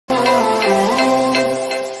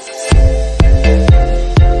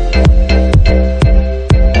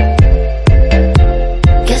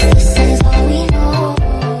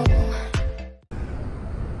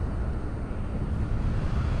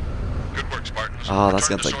Oh, that's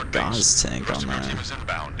got the gauze tank on there.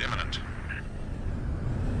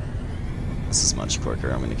 This is much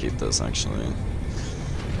quicker. I'm gonna keep this actually.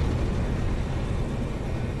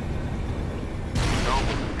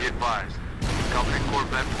 Noble, be advised. Company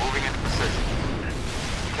Corvette moving into position.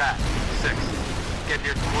 Cat, 6. Get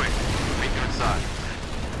here quick. Meet you inside.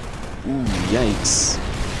 Ooh, yikes.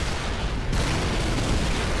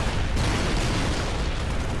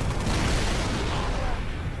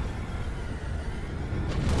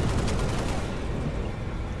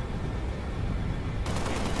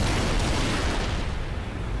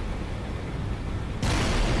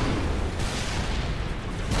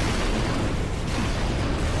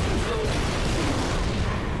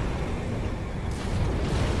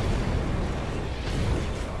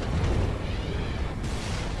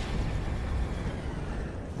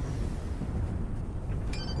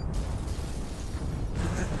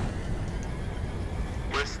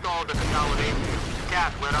 We're stalled at the tower atrium.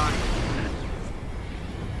 Cat, where are you?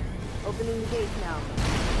 Opening the gate now.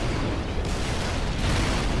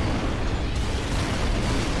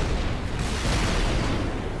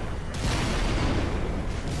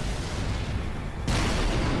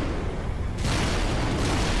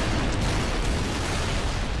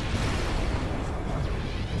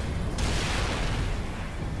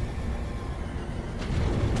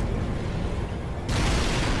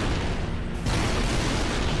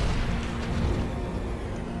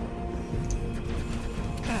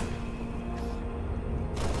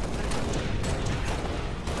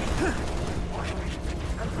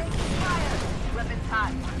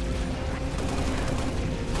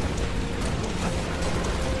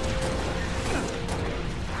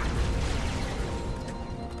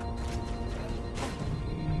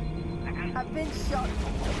 I've been shot.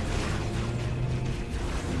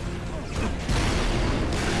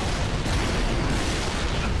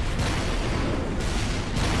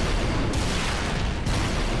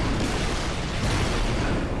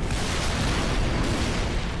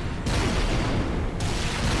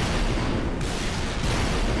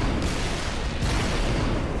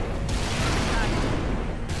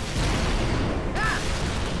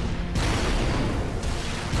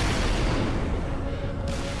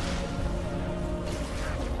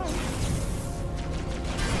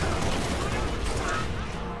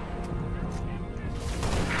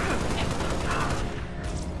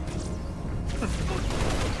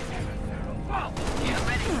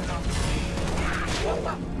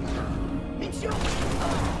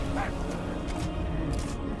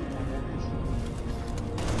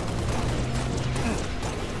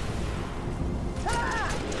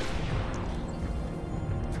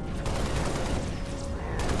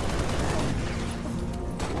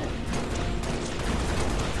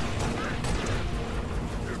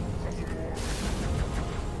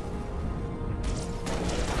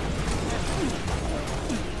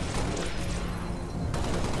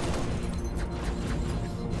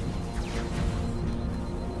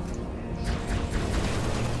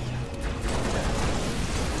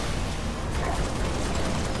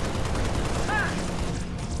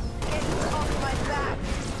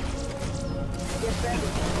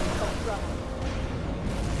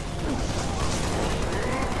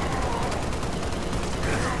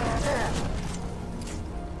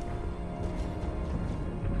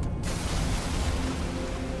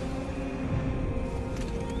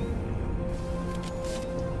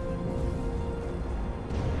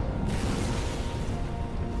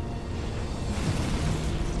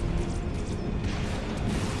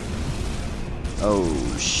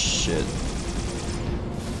 Oh, shit.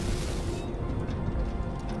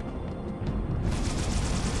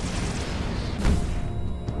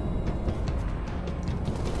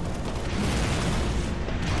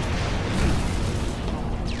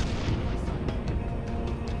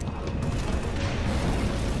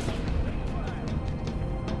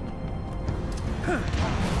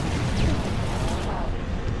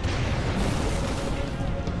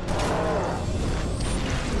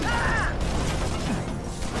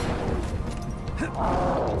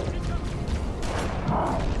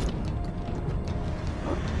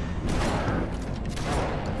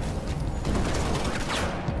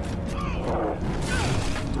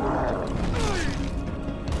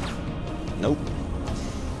 Nope.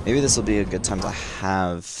 Maybe this will be a good time to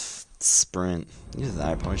have sprint. Either that,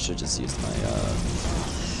 I probably should just use my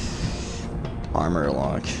armor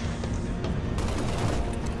lock.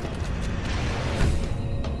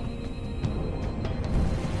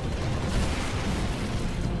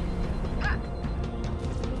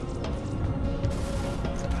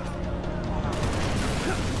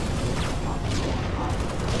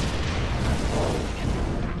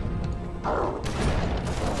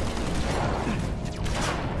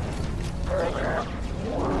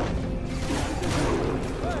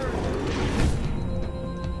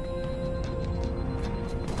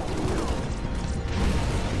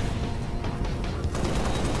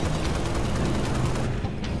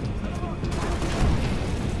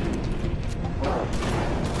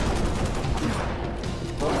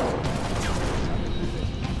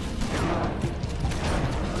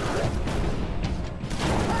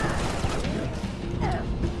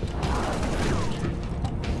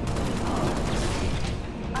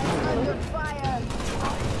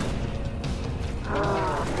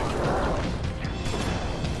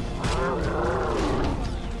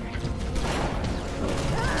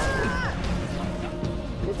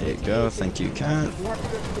 There you go. Thank you, Cat. We have to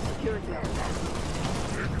get to the security office.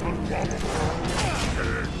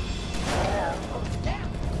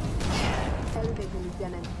 Elevator,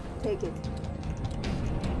 Lieutenant. Take it.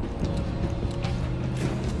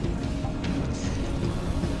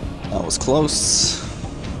 That was close.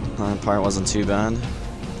 That part wasn't too bad.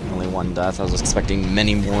 Only one death. I was expecting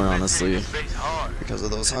many more, honestly, because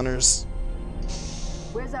of those hunters.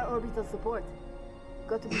 Where's our orbital support?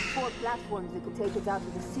 Got to be 4 platforms that could take us out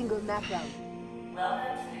with a single map round.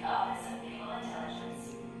 Welcome to the Office of Naval Intelligence.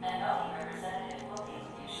 An OE representative will be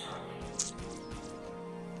with you shortly.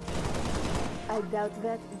 I doubt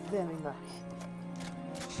that very much.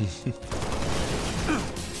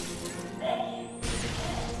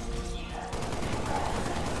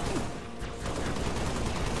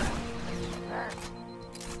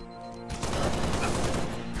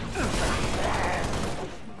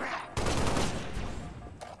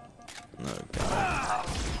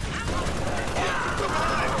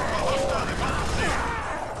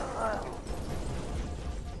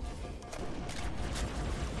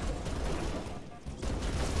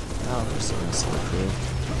 Oh, there's so much so cool.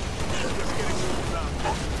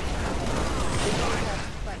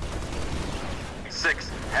 Six,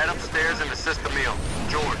 head upstairs and assist the meal.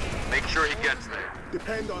 George, make sure he gets there.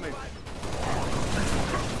 Depend on it.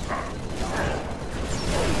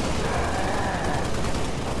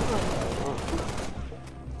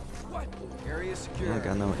 Area secure. I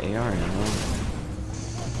got no AR ammo.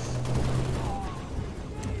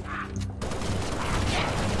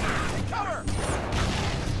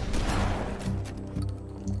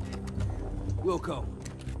 Wilco.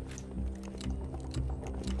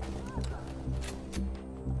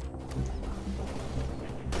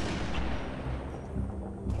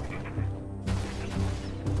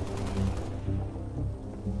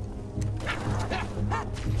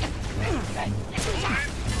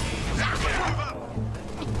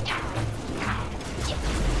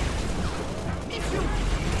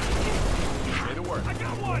 Way to work. I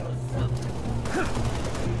got one.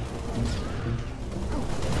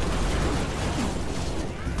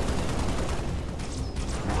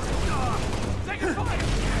 Taking fire.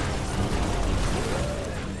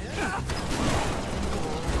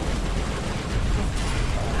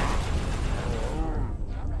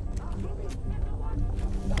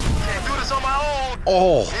 Can't do this on my own.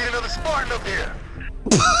 Oh! Need another Spartan up here.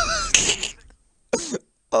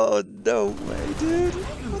 Oh, no way, dude.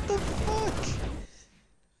 What the fuck?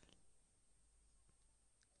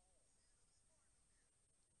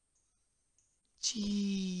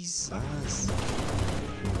 Jesus.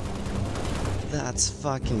 That's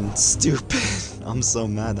fucking stupid. I'm so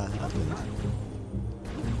mad that happened.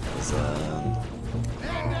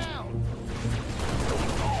 Man down.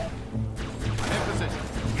 In position.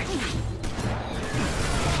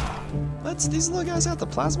 What's these little guys got the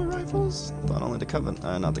plasma rifles? Thought only the Coven,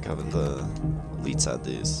 not the Coven, the elites had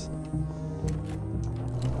these.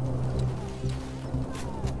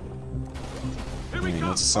 Here we Hey, go.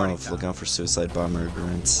 what's the song of look out for suicide bomber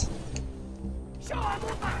grunts?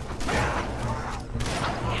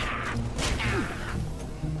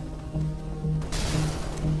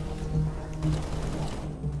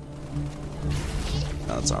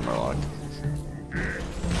 Oh, it's armor lock.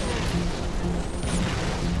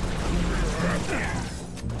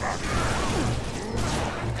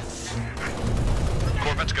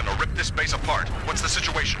 Corvette's gonna rip this base apart. What's the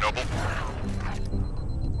situation, Noble?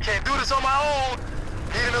 Can't do this on my own.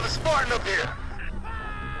 Need another Spartan up here.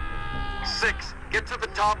 Six, get to the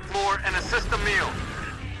top floor and assist the meal.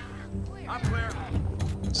 I'm clear.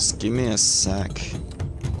 Just give me a sec.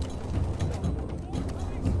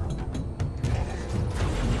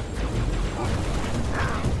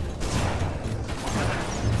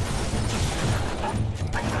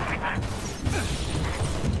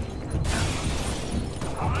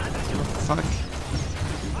 Fuck.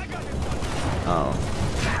 Oh.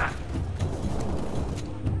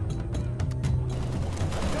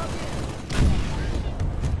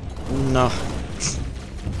 No.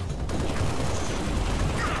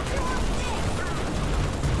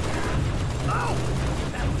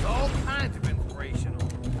 That was all kinds of inspirational.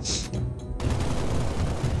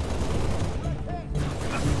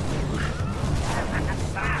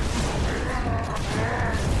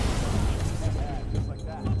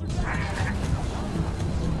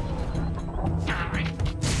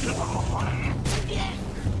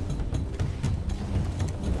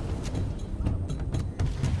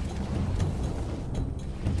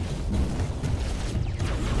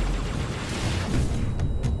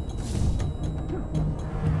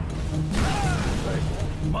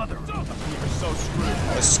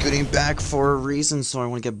 scooting back for a reason so I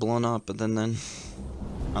wouldn't get blown up, but then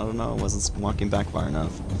I don't know, I wasn't walking back far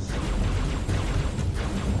enough.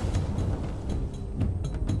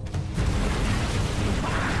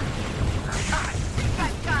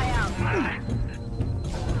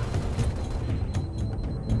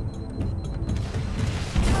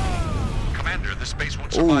 Commander, this base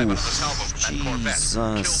won't survive another Ooh, salvo from that Corvette.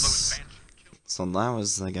 Kill those Jesus. So that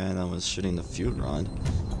was the guy that was shooting the fuel rod.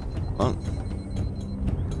 Oh.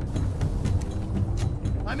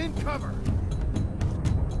 I'm in cover.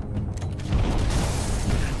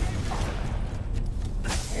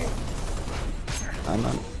 I'm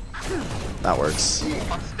not. That works.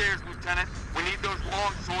 Upstairs, Lieutenant. We need those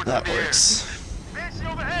long swords That in the works. air. Banshee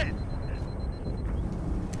overhead.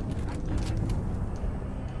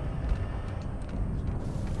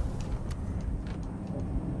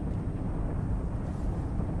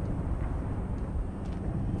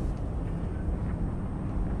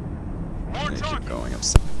 More Keep target. going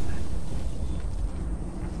upstairs.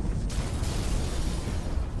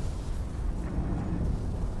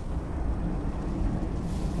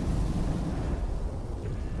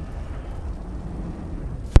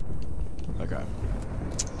 Okay.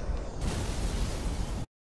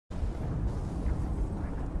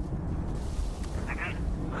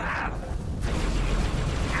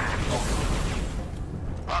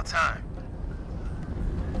 About time.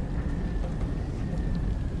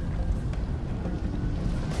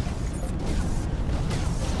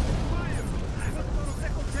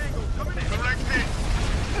 Correct it.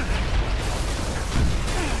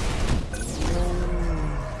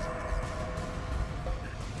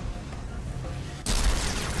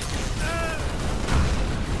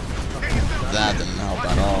 That didn't help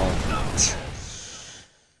at all.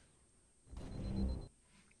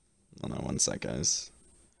 Hold on one sec, guys.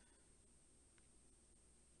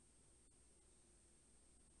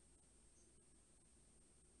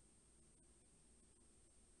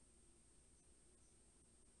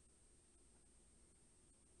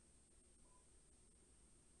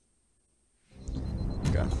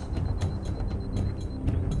 Okay.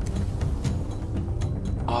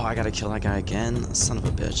 Oh, I gotta kill that guy again? Son of a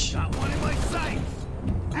bitch. Got one in my sights.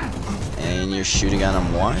 And you're shooting at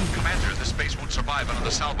him what? Commander, this base won't survive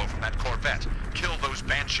another salvo from that Corvette. Kill those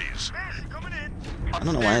Banshees. Banshee coming in. I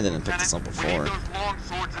don't know why I didn't pick this up Lieutenant, we before. need those long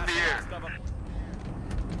swords in the air.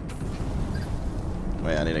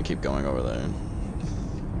 Wait, I need to keep going over there.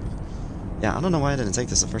 Yeah, I don't know why I didn't take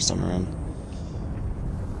this the first time around.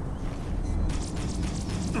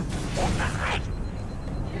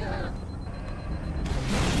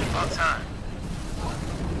 About time.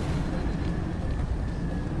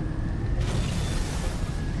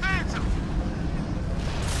 Phantom.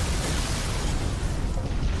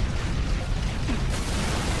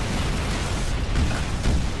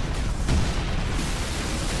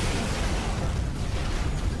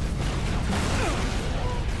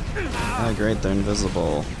 Ah, great, they're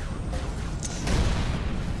invisible.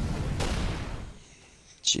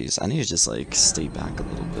 Jeez, I need to just like stay back a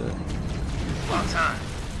little bit. About time.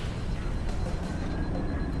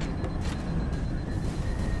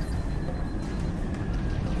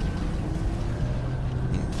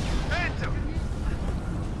 Phantom.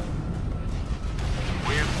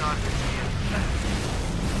 We have targets here.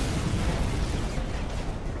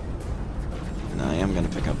 And I am gonna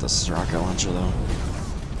pick up this rocket launcher though.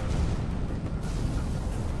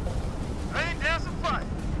 Laying down some fire.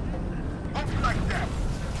 Hope you like that.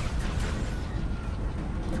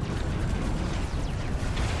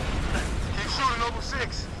 Keep shooting, Noble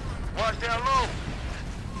 6. Watch down low.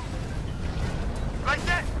 Like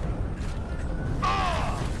that.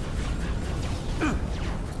 Oh!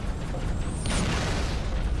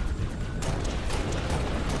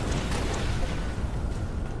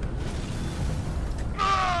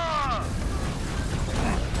 Ah!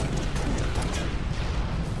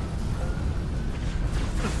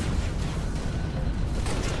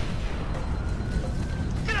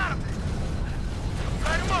 Get out of there!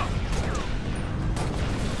 Light him up!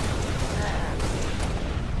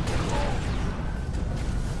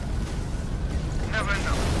 Never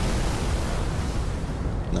know.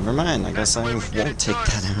 Never mind, I guess I Way we won't get it take done,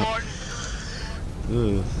 that out. Spartan.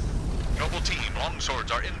 Ooh. Noble team,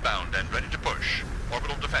 longswords are inbound and ready to push.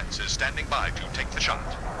 Orbital defense is standing by to take the shot.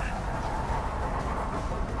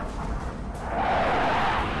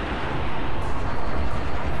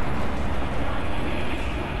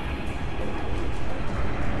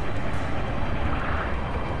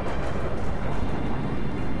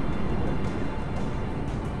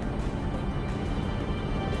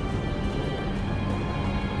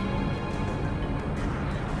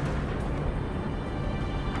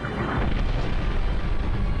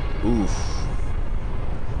 Oof.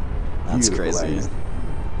 That's Beautiful, crazy. ain't it?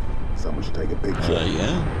 Someone should take a picture.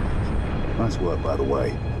 Yeah. Nice work, by the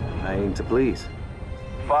way. I aim to please.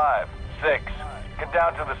 5, 6, get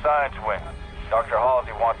down to the science wing. Dr.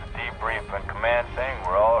 Halsey wants a debrief and command saying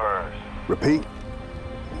we're all hers. Repeat.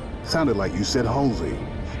 Sounded like you said Halsey.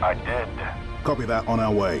 I did. Copy that, on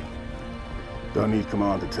our way. Don't need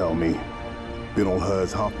command to tell me. Been all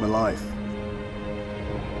hers half my life.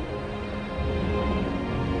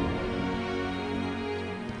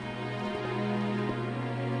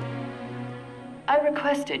 I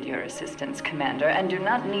requested your assistance, Commander, and do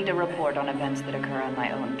not need a report on events that occur on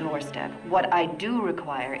my own doorstep. What I do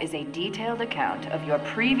require is a detailed account of your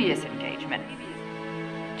previous engagement.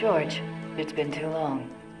 George, it's been too long.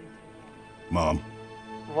 Mom,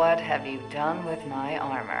 What have you done with my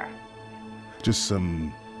armor? just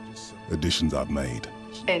some additions I've made.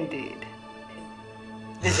 Indeed.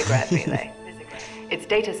 Visigrad relay. Its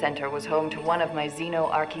data center was home to one of my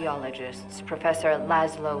xenoarchaeologists, Professor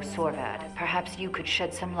Laszlo Sorvad. Perhaps you could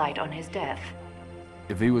shed some light on his death.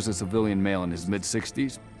 If he was a civilian male in his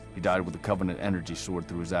mid-60s, he died with a Covenant energy sword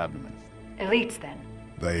through his abdomen. Elites, then.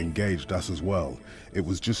 They engaged us as well. It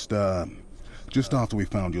was just after we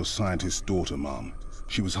found your scientist's daughter, Mom.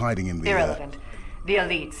 She was hiding in the... Irrelevant. The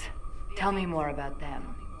elites. Tell me more about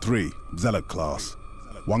them. 3, Zealot class.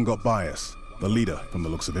 One got bias. The leader, from the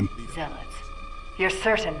looks of him. Zealots. You're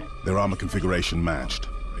certain? Their armor configuration matched.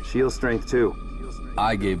 Shield strength, too.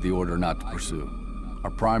 I gave the order not to pursue.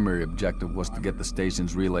 Our primary objective was to get the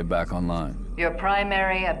station's relay back online. Your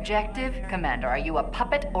primary objective? Commander, are you a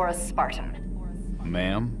puppet or a Spartan?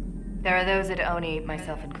 Ma'am? There are those at ONI,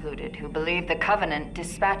 myself included, who believe the Covenant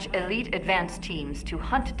dispatch elite advance teams to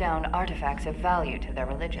hunt down artifacts of value to their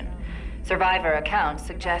religion. Survivor account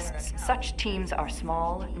suggests such teams are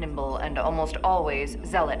small, nimble, and almost always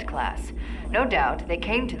Zealot class. No doubt they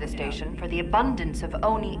came to the station for the abundance of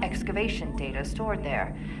ONI excavation data stored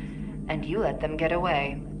there. And you let them get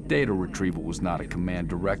away. Data retrieval was not a command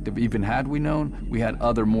directive. Even had we known, we had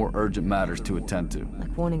other more urgent matters to attend to.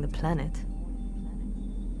 Like warning the planet.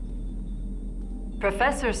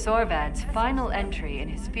 Professor Sorvad's final entry in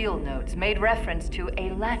his field notes made reference to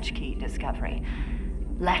a latchkey discovery.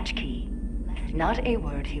 Latchkey. Not a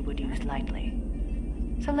word he would use lightly.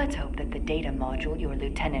 So let's hope that the data module your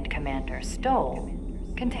Lieutenant Commander stole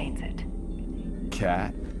contains it.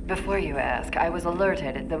 Cat? Before you ask, I was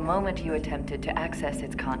alerted the moment you attempted to access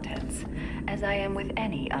its contents, as I am with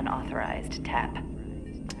any unauthorized tap.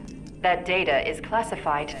 That data is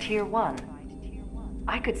classified Tier 1.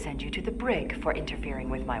 I could send you to the brig for interfering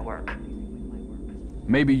with my work.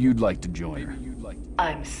 Maybe you'd like to join her.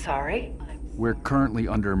 I'm sorry? We're currently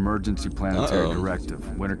under emergency planetary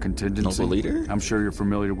directive, winter contingency. Noble leader? I'm sure you're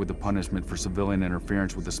familiar with the punishment for civilian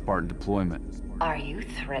interference with the Spartan deployment. Are you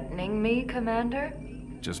threatening me, Commander?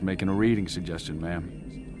 Just making a reading suggestion, ma'am.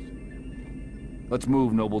 Let's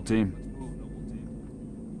move, noble team.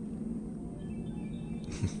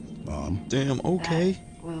 Damn, okay.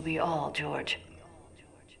 That will be all, George.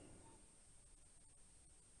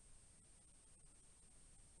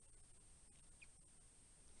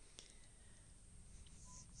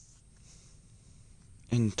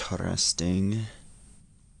 Interesting.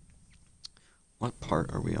 What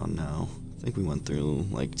part are we on now? I think we went through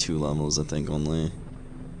like 2 levels, I think, only.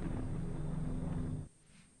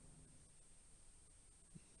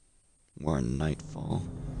 We're in Nightfall.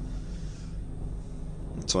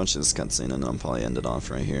 Let's watch this cutscene and then I'll probably end it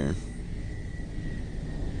off right here.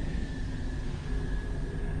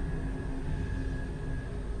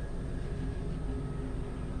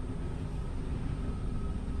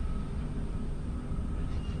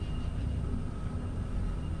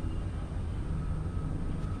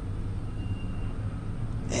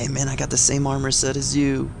 Hey man, I got the same armor set as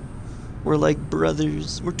you. We're like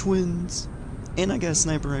brothers. We're twins. And I got a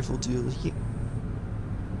sniper rifle too.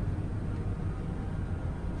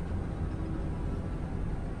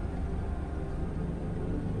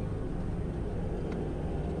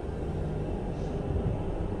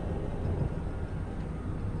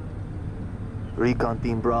 Recon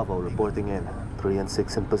Team Bravo reporting in. 3 and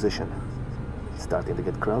 6 in position. Starting to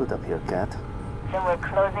get crowded up here, Cat. Then we're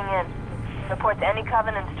closing in. Report to any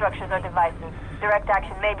Covenant structures or devices. Direct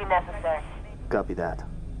action may be necessary. Copy that.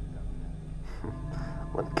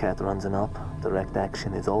 When Cat runs an op, direct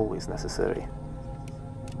action is always necessary.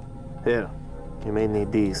 Here, you may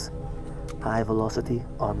need these. High velocity,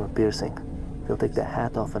 armor piercing. They'll take the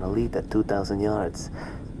hat off an elite at 2,000 yards.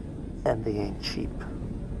 And they ain't cheap.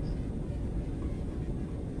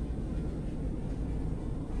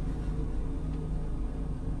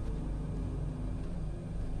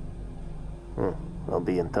 I'll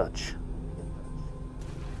be in touch.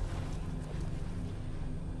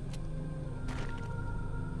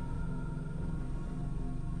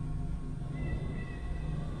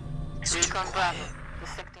 Recon Bravo. The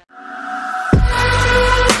sector.